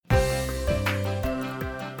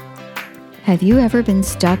Have you ever been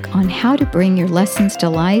stuck on how to bring your lessons to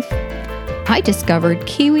life? I discovered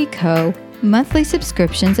KiwiCo monthly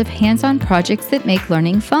subscriptions of hands-on projects that make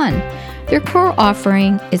learning fun. Their core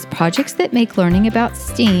offering is projects that make learning about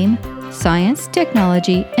STEAM, science,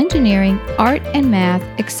 technology, engineering, art, and math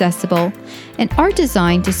accessible and are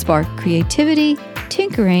designed to spark creativity,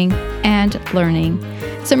 tinkering, and learning.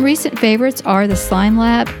 Some recent favorites are the Slime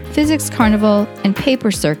Lab, Physics Carnival, and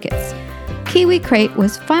Paper Circuits. Kiwi Crate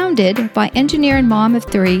was founded by engineer and mom of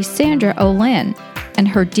three, Sandra Olin, and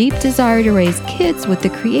her deep desire to raise kids with the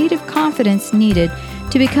creative confidence needed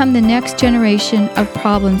to become the next generation of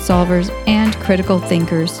problem solvers and critical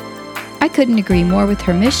thinkers. I couldn't agree more with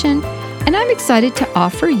her mission, and I'm excited to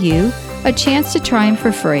offer you a chance to try them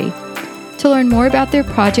for free. To learn more about their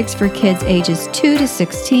projects for kids ages 2 to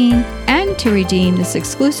 16 and to redeem this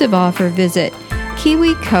exclusive offer, visit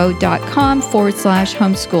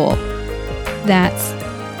kiwico.com/homeschool. That's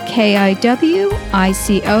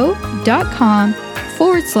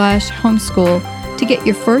kiwico.com/homeschool to get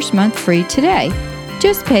your first month free today.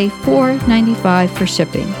 Just pay $4.95 for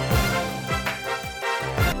shipping.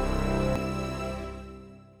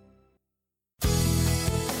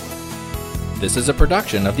 This is a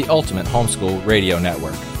production of the Ultimate Homeschool Radio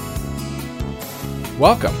Network.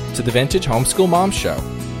 Welcome to the Vintage Homeschool Moms Show.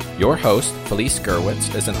 Your host, Felice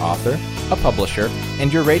Gerwitz, is an author, a publisher,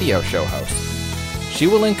 and your radio show host. She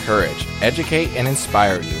will encourage, educate, and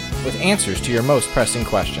inspire you with answers to your most pressing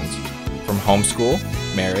questions, from homeschool,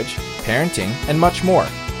 marriage, parenting, and much more.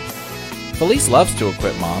 Felice loves to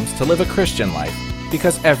equip moms to live a Christian life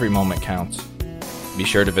because every moment counts. Be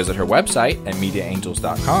sure to visit her website at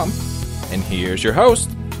mediaangels.com. And here's your host,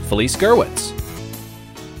 Felice Gerwitz.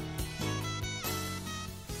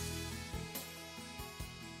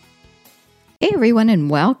 Hey everyone, and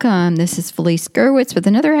welcome. This is Felice Gerwitz with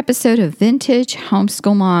another episode of Vintage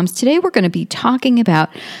Homeschool Moms. Today we're going to be talking about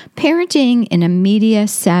parenting in a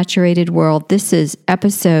media-saturated world. This is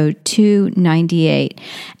episode 298.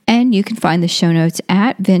 And you can find the show notes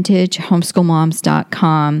at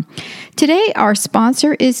vintagehomeschoolmoms.com. Today, our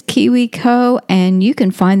sponsor is KiwiCo, and you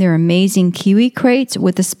can find their amazing Kiwi Crates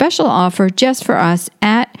with a special offer just for us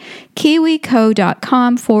at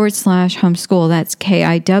kiwico.com/homeschool. That's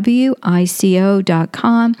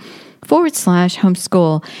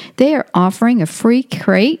kiwico.com/homeschool. They are offering a free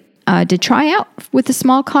crate to try out with a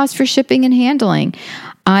small cost for shipping and handling.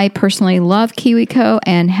 I personally love KiwiCo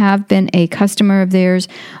and have been a customer of theirs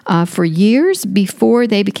for years before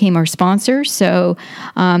they became our sponsor. So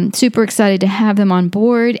super excited to have them on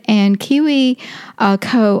board. And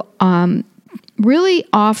KiwiCo really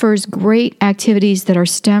offers great activities that are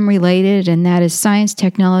STEM related, and that is science,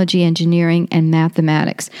 technology, engineering, and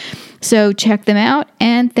mathematics. So check them out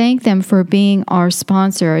and thank them for being our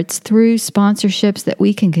sponsor. It's through sponsorships that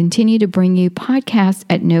we can continue to bring you podcasts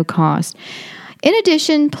at no cost. In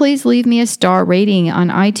addition, please leave me a star rating on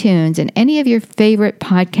iTunes and any of your favorite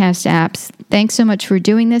podcast apps. Thanks so much for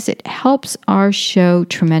doing this. It helps our show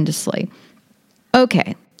tremendously.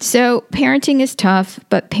 Okay, so parenting is tough,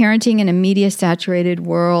 but parenting in a media-saturated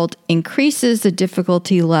world increases the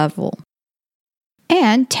difficulty level.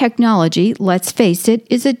 And technology, let's face it,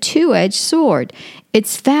 is a two-edged sword.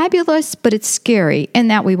 It's fabulous, but it's scary in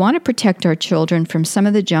that we want to protect our children from some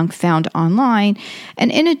of the junk found online. And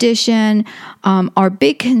in addition, our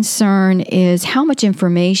big concern is how much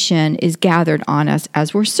information is gathered on us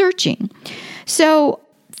as we're searching. So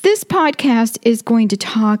this podcast is going to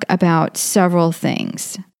talk about several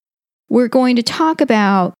things. We're going to talk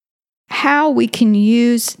about how we can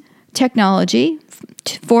use technology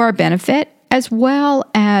for our benefit, as well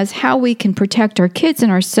as how we can protect our kids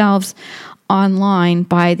and ourselves online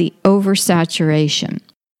by the oversaturation.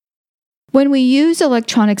 When we use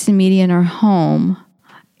electronics and media in our home,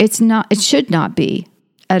 it should not be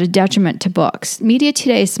at a detriment to books. Media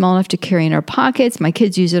today is small enough to carry in our pockets. My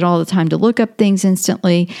kids use it all the time to look up things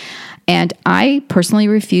instantly. And I personally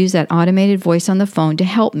refuse that automated voice on the phone to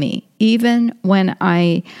help me. Even when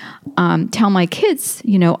I tell my kids,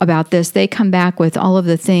 about this, they come back with all of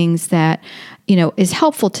the things that, is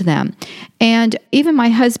helpful to them. And even my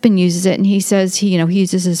husband uses it, and he says he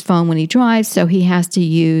uses his phone when he drives, so he has to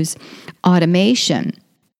use automation.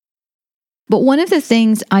 But one of the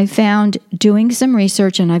things I found doing some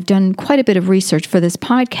research, and I've done quite a bit of research for this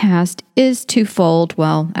podcast, is twofold.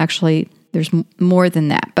 Well, actually, there's more than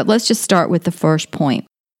that. But let's just start with the first point.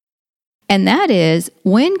 And that is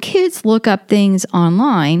when kids look up things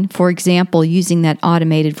online, for example, using that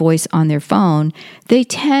automated voice on their phone, they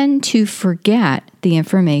tend to forget the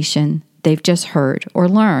information they've just heard or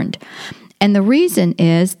learned. And the reason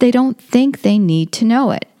is they don't think they need to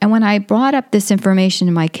know it. And when I brought up this information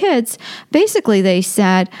to my kids, basically they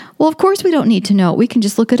said, well, of course we don't need to know it. We can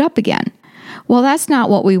just look it up again. Well, that's not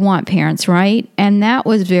what we want, parents, right? And that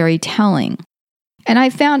was very telling. And I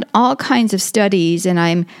found all kinds of studies, and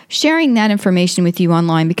I'm sharing that information with you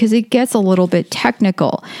online because it gets a little bit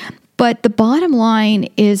technical. But the bottom line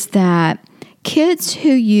is that kids who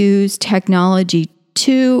use technology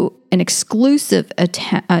to an exclusive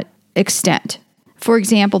extent, for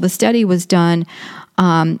example, the study was done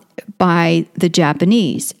by the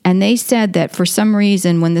Japanese, and they said that for some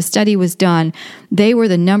reason, when the study was done, they were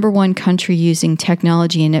the number one country using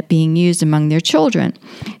technology and it being used among their children.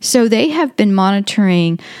 So they have been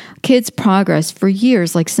monitoring kids' progress for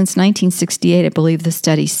years, like since 1968, I believe the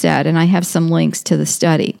study said, and I have some links to the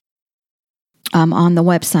study on the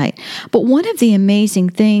website. But one of the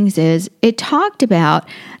amazing things is it talked about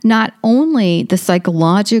not only the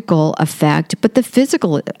psychological effect, but the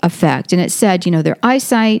physical effect. And it said, their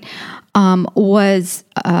eyesight was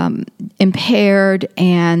impaired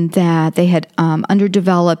and that they had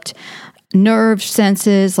underdeveloped nerve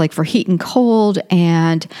senses, like for heat and cold,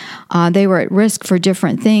 and they were at risk for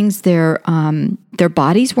different things. Their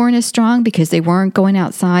bodies weren't as strong because they weren't going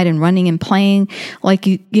outside and running and playing like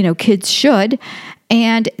kids should.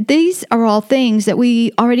 And these are all things that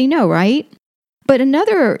we already know, right? But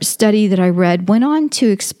another study that I read went on to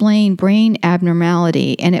explain brain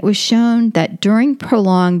abnormality, and it was shown that during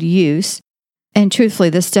prolonged use, and truthfully,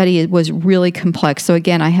 this study was really complex. So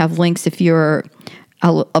again, I have links if you're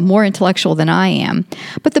a more intellectual than I am.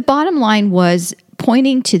 But the bottom line was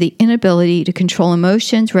pointing to the inability to control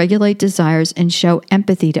emotions, regulate desires, and show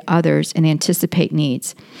empathy to others and anticipate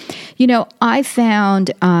needs. I found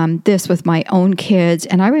this with my own kids,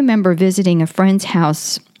 and I remember visiting a friend's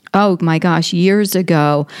house, oh my gosh, years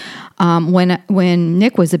ago when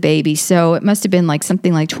Nick was a baby. So it must have been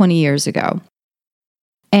something like 20 years ago.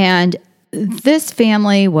 And this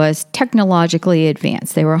family was technologically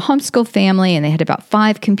advanced. They were a homeschool family, and they had about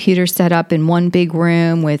 5 computers set up in one big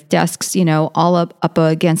room with desks, all up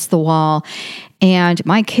against the wall. And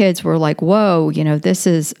my kids were like, whoa, this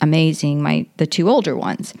is amazing, the 2 older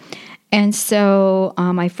ones. And so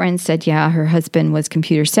my friend said, yeah, her husband was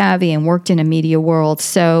computer savvy and worked in a media world.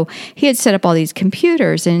 So he had set up all these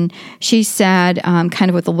computers. And she said, kind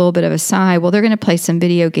of with a little bit of a sigh, well, they're going to play some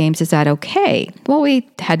video games. Is that okay? Well, we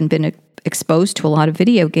hadn't been exposed to a lot of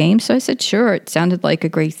video games. So I said, sure, it sounded like a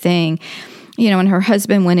great thing. And her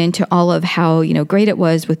husband went into all of how, great it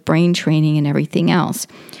was with brain training and everything else.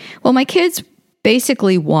 Well, my kids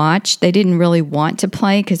basically watched. They didn't really want to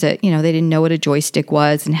play because, they didn't know what a joystick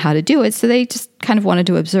was and how to do it. So they just kind of wanted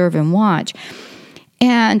to observe and watch.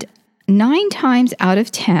 And 9 times out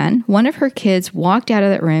of 10, one of her kids walked out of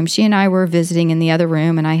that room. She and I were visiting in the other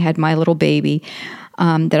room, and I had my little baby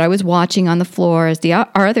that I was watching on the floor as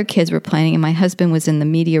our other kids were playing, and my husband was in the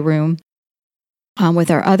media room with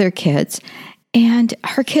our other kids. And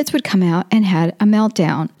her kids would come out and had a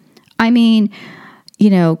meltdown. I mean,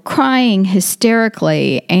 crying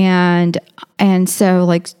hysterically. And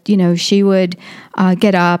so she would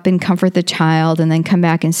get up and comfort the child and then come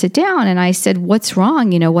back and sit down. And I said, what's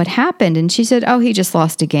wrong? What happened? And she said, oh, he just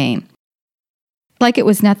lost a game. Like it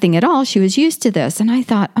was nothing at all. She was used to this. And I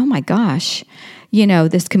thought, oh my gosh,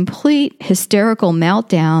 this complete hysterical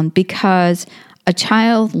meltdown because a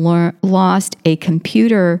child lost a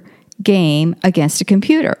computer game against a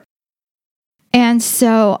computer. And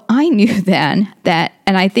so I knew then that,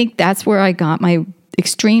 and I think that's where I got my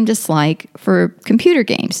extreme dislike for computer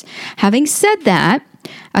games. Having said that,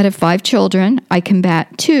 out of 5 children, I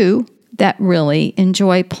combat 2 that really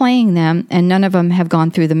enjoy playing them, and none of them have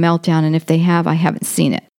gone through the meltdown, and if they have, I haven't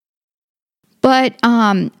seen it. But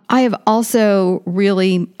I have also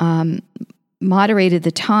really moderated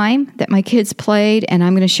the time that my kids played, and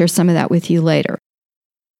I'm going to share some of that with you later.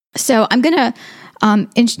 So I'm going to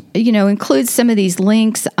include some of these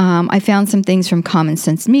links. I found some things from Common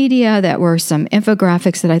Sense Media that were some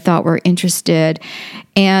infographics that I thought were interested.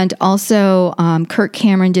 And also, Kirk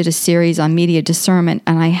Cameron did a series on media discernment,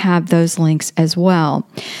 and I have those links as well.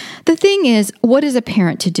 The thing is, what is a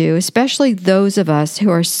parent to do, especially those of us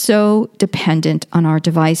who are so dependent on our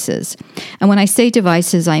devices? And when I say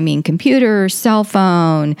devices, I mean computer, cell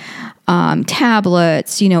phone,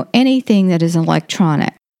 tablets, anything that is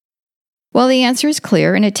electronic. Well, the answer is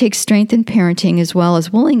clear, and it takes strength in parenting as well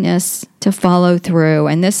as willingness to follow through.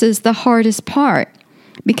 And this is the hardest part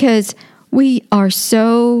because we are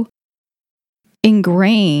so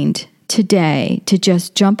ingrained today to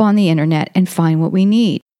just jump on the internet and find what we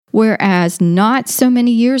need. Whereas not so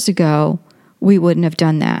many years ago, we wouldn't have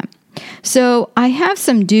done that. So I have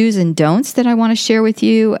some do's and don'ts that I want to share with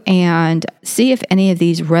you and see if any of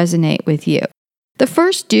these resonate with you. The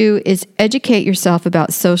first do is educate yourself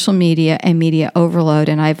about social media and media overload,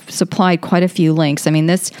 and I've supplied quite a few links. I mean,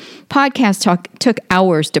 this podcast took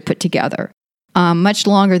hours to put together, much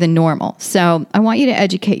longer than normal. So I want you to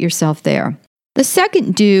educate yourself there. The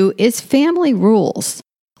second do is family rules.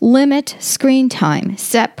 Limit screen time,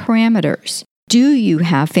 set parameters. Do you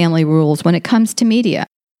have family rules when it comes to media?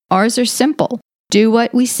 Ours are simple. Do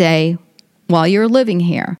what we say while you're living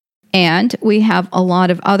here. And we have a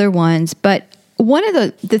lot of other ones, but one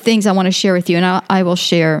of the things I want to share with you, and I will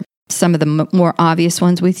share some of the more obvious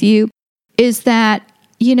ones with you, is that,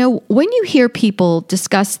 when you hear people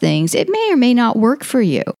discuss things, it may or may not work for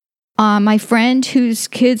you. My friend whose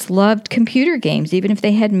kids loved computer games, even if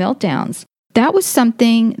they had meltdowns, that was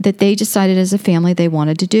something that they decided as a family they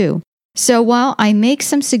wanted to do. So while I make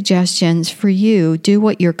some suggestions for you, do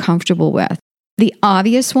what you're comfortable with. The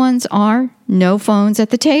obvious ones are no phones at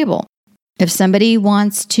the table. If somebody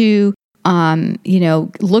wants to,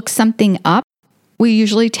 look something up, we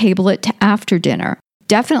usually table it to after dinner.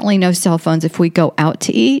 Definitely no cell phones if we go out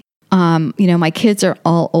to eat. My kids are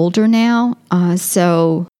all older now,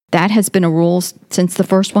 so that has been a rule since the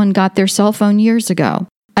first one got their cell phone years ago.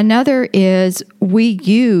 Another is we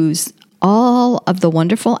use all of the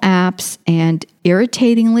wonderful apps, and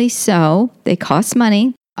irritatingly so, they cost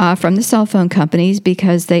money from the cell phone companies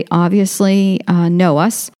because they obviously know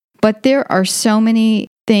us. But there are so many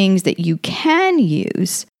things that you can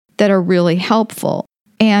use that are really helpful.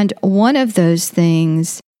 And one of those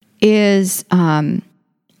things is,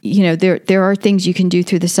 there are things you can do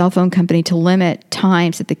through the cell phone company to limit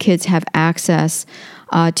times that the kids have access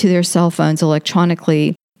to their cell phones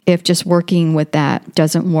electronically. If just working with that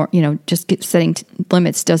doesn't work, setting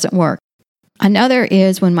limits doesn't work. Another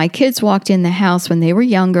is when my kids walked in the house when they were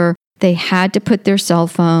younger, they had to put their cell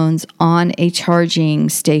phones on a charging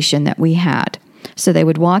station that we had. So they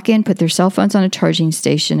would walk in, put their cell phones on a charging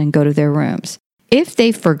station, and go to their rooms. If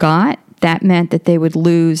they forgot, that meant that they would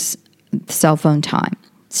lose cell phone time.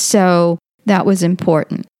 So that was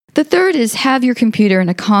important. The third is have your computer in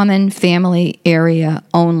a common family area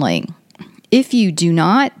only. If you do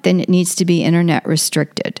not, then it needs to be internet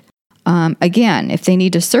restricted. Again, if they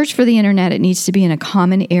need to search for the internet, it needs to be in a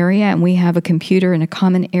common area, and we have a computer in a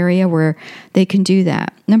common area where they can do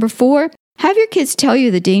that. Number 4, have your kids tell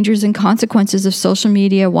you the dangers and consequences of social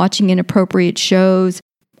media, watching inappropriate shows,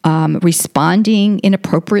 responding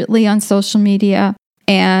inappropriately on social media.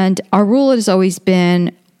 And our rule has always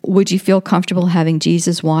been, would you feel comfortable having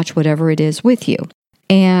Jesus watch whatever it is with you?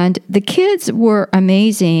 And the kids were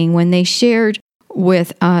amazing when they shared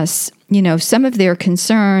with us, some of their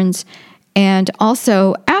concerns and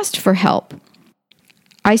also asked for help.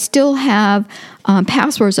 I still have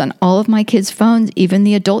passwords on all of my kids' phones, even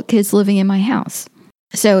the adult kids living in my house.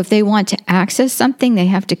 So if they want to access something, they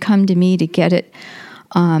have to come to me to get it,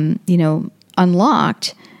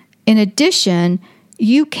 unlocked. In addition,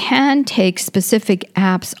 you can take specific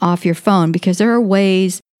apps off your phone because there are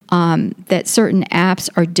ways that certain apps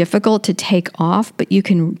are difficult to take off, but you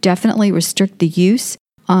can definitely restrict the use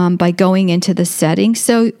by going into the settings.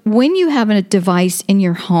 So when you have a device in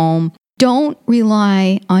your home, don't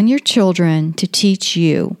rely on your children to teach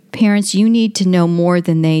you. Parents, you need to know more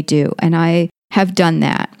than they do, and I have done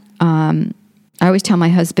that. I always tell my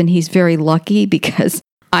husband he's very lucky because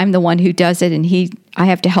I'm the one who does it, and I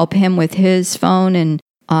have to help him with his phone and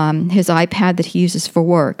his iPad that he uses for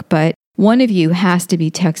work. But one of you has to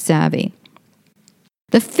be tech savvy.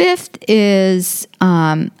 The 5th is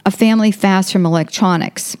a family fast from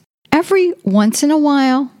electronics. Every once in a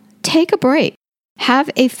while, take a break.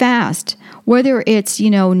 Have a fast, whether it's,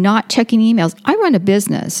 not checking emails. I run a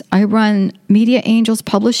business. I run Media Angels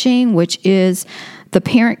Publishing, which is the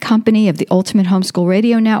parent company of the Ultimate Homeschool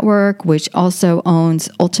Radio Network, which also owns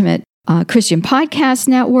Ultimate Christian Podcast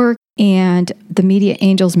Network and the Media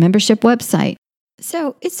Angels membership website.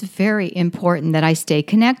 So it's very important that I stay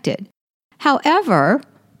connected. However,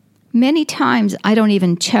 many times I don't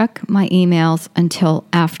even check my emails until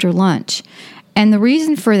after lunch. And the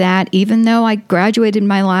reason for that, even though I graduated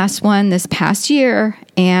my last one this past year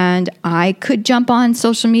and I could jump on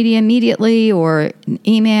social media immediately or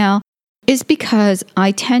email, is because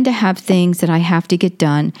I tend to have things that I have to get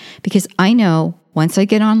done because I know once I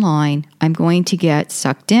get online, I'm going to get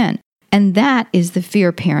sucked in. And that is the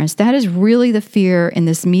fear, parents. That is really the fear in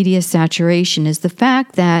this media saturation, is the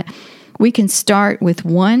fact that we can start with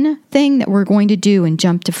one thing that we're going to do and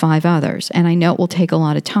jump to 5 others. And I know it will take a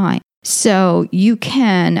lot of time. So you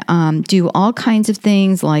can do all kinds of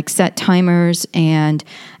things like set timers and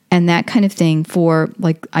and that kind of thing for,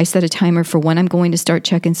 like, I set a timer for when I'm going to start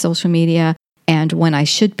checking social media and when I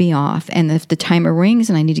should be off. And if the timer rings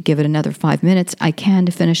and I need to give it another 5 minutes, I can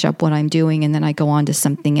to finish up what I'm doing, and then I go on to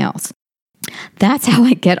something else. That's how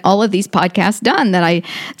I get all of these podcasts done that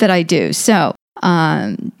I do. So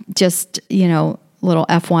just, little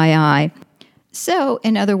FYI. So,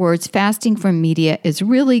 in other words, fasting from media is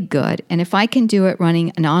really good. And if I can do it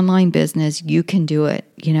running an online business, you can do it,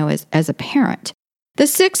 as a parent. The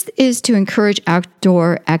sixth is to encourage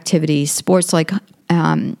outdoor activities. Sports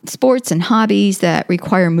and hobbies that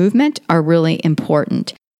require movement are really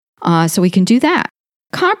important. So we can do that.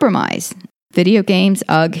 Compromise. Video games,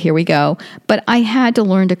 ugh, here we go. But I had to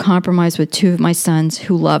learn to compromise with two of my sons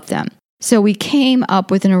who love them. So we came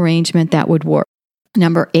up with an arrangement that would work.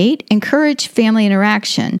 Number 8, encourage family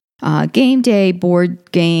interaction. Game day,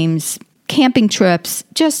 board games, camping trips,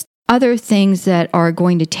 just other things that are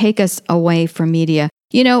going to take us away from media.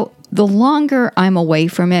 The longer I'm away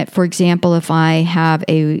from it, for example, if I have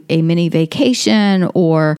a mini vacation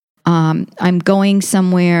or I'm going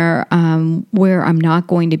somewhere where I'm not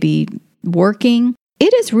going to be working,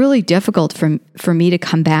 it is really difficult for me to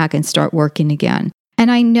come back and start working again. And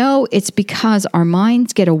I know it's because our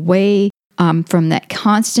minds get away from that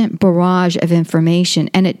constant barrage of information,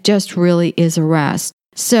 and it just really is a rest.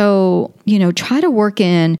 So, try to work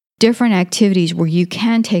in different activities where you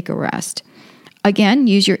can take a rest. Again,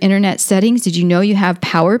 use your internet settings. Did you know you have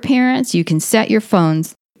power parents? You can set your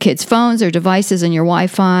kids' phones or devices and your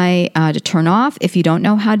Wi-Fi to turn off. If you don't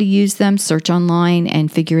know how to use them, search online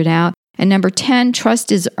and figure it out. And number 10,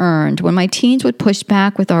 trust is earned. When my teens would push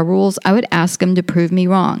back with our rules, I would ask them to prove me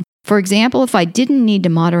wrong. For example, if I didn't need to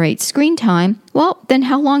moderate screen time, well, then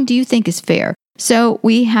how long do you think is fair? So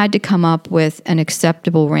we had to come up with an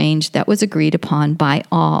acceptable range that was agreed upon by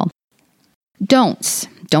all. Don'ts.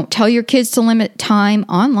 Don't tell your kids to limit time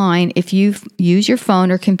online if you use your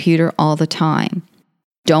phone or computer all the time.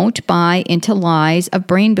 Don't buy into lies of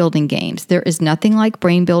brain building games. There is nothing like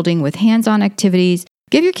brain building with hands-on activities.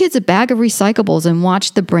 Give your kids a bag of recyclables and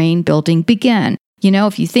watch the brain building begin.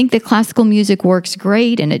 If you think that classical music works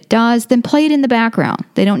great, and it does, then play it in the background.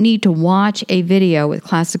 They don't need to watch a video with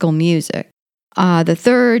classical music. The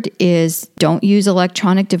third is don't use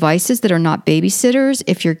electronic devices that are not babysitters.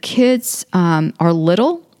 If your kids are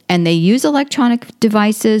little and they use electronic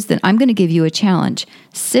devices, then I'm going to give you a challenge.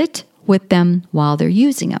 Sit with them while they're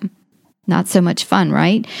using them. Not so much fun,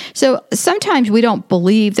 right? So sometimes we don't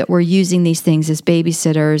believe that we're using these things as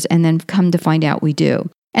babysitters, and then come to find out we do.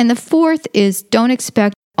 And the fourth is don't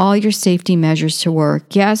expect all your safety measures to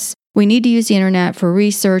work. Yes, we need to use the internet for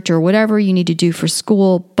research or whatever you need to do for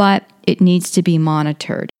school, but it needs to be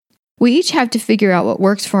monitored. We each have to figure out what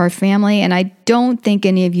works for our family, and I don't think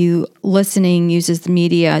any of you listening uses the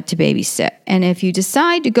media to babysit. And if you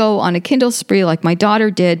decide to go on a Kindle spree like my daughter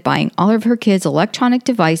did, buying all of her kids' electronic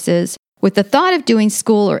devices with the thought of doing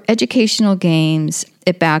school or educational games,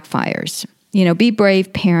 it backfires. Be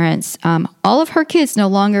brave, parents. All of her kids no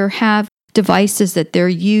longer have devices that they're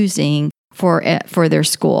using for their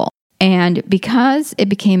school. And because it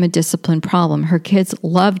became a discipline problem, her kids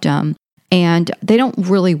loved them, and they don't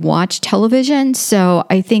really watch television. So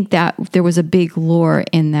I think that there was a big lure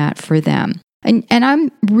in that for them. And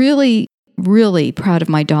I'm really, really proud of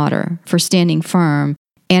my daughter for standing firm.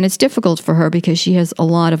 And it's difficult for her because she has a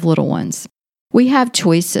lot of little ones. We have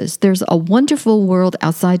choices. There's a wonderful world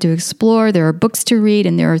outside to explore. There are books to read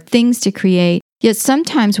and there are things to create. Yet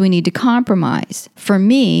sometimes we need to compromise. For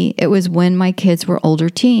me, it was when my kids were older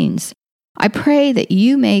teens. I pray that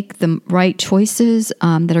you make the right choices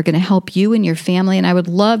that are going to help you and your family. And I would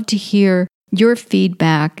love to hear your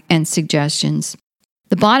feedback and suggestions.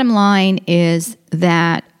 The bottom line is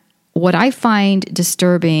that what I find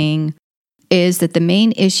disturbing is that the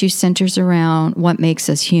main issue centers around what makes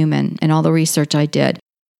us human, and all the research I did.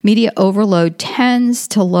 Media overload tends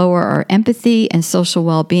to lower our empathy and social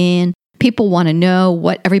well-being. People want to know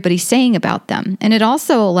what everybody's saying about them. And it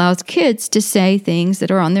also allows kids to say things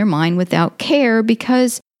that are on their mind without care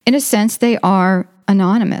because, in a sense, they are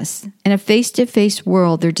anonymous. In a face-to-face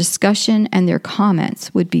world, their discussion and their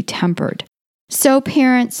comments would be tempered. So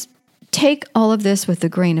parents, take all of this with a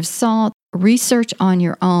grain of salt, research on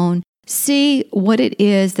your own, see what it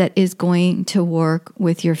is that is going to work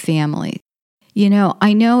with your family.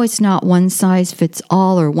 I know it's not one size fits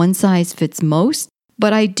all or one size fits most,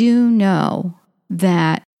 but I do know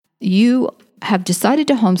that you have decided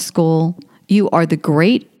to homeschool. You are the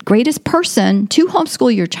greatest person to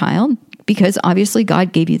homeschool your child because obviously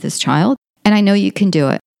God gave you this child, and I know you can do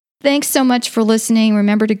it. Thanks so much for listening.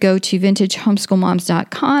 Remember to go to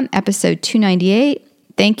vintagehomeschoolmoms.com, episode 298.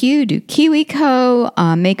 Thank you to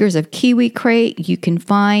KiwiCo, makers of Kiwi Crate. You can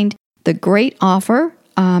find the great offer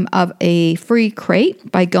of a free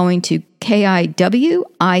crate by going to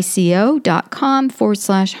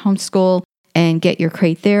kiwico.com/homeschool and get your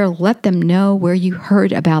crate there. Let them know where you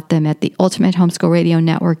heard about them at the Ultimate Homeschool Radio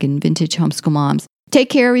Network and Vintage Homeschool Moms. Take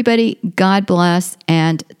care, everybody. God bless,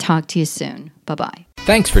 and talk to you soon. Bye-bye.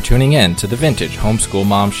 Thanks for tuning in to the Vintage Homeschool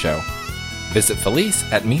Mom Show. Visit Felice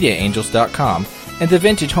at MediaAngels.com and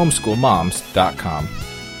TheVintageHomeschoolMoms.com.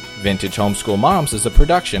 Vintage Homeschool Moms is a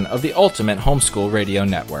production of the Ultimate Homeschool Radio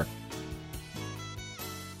Network.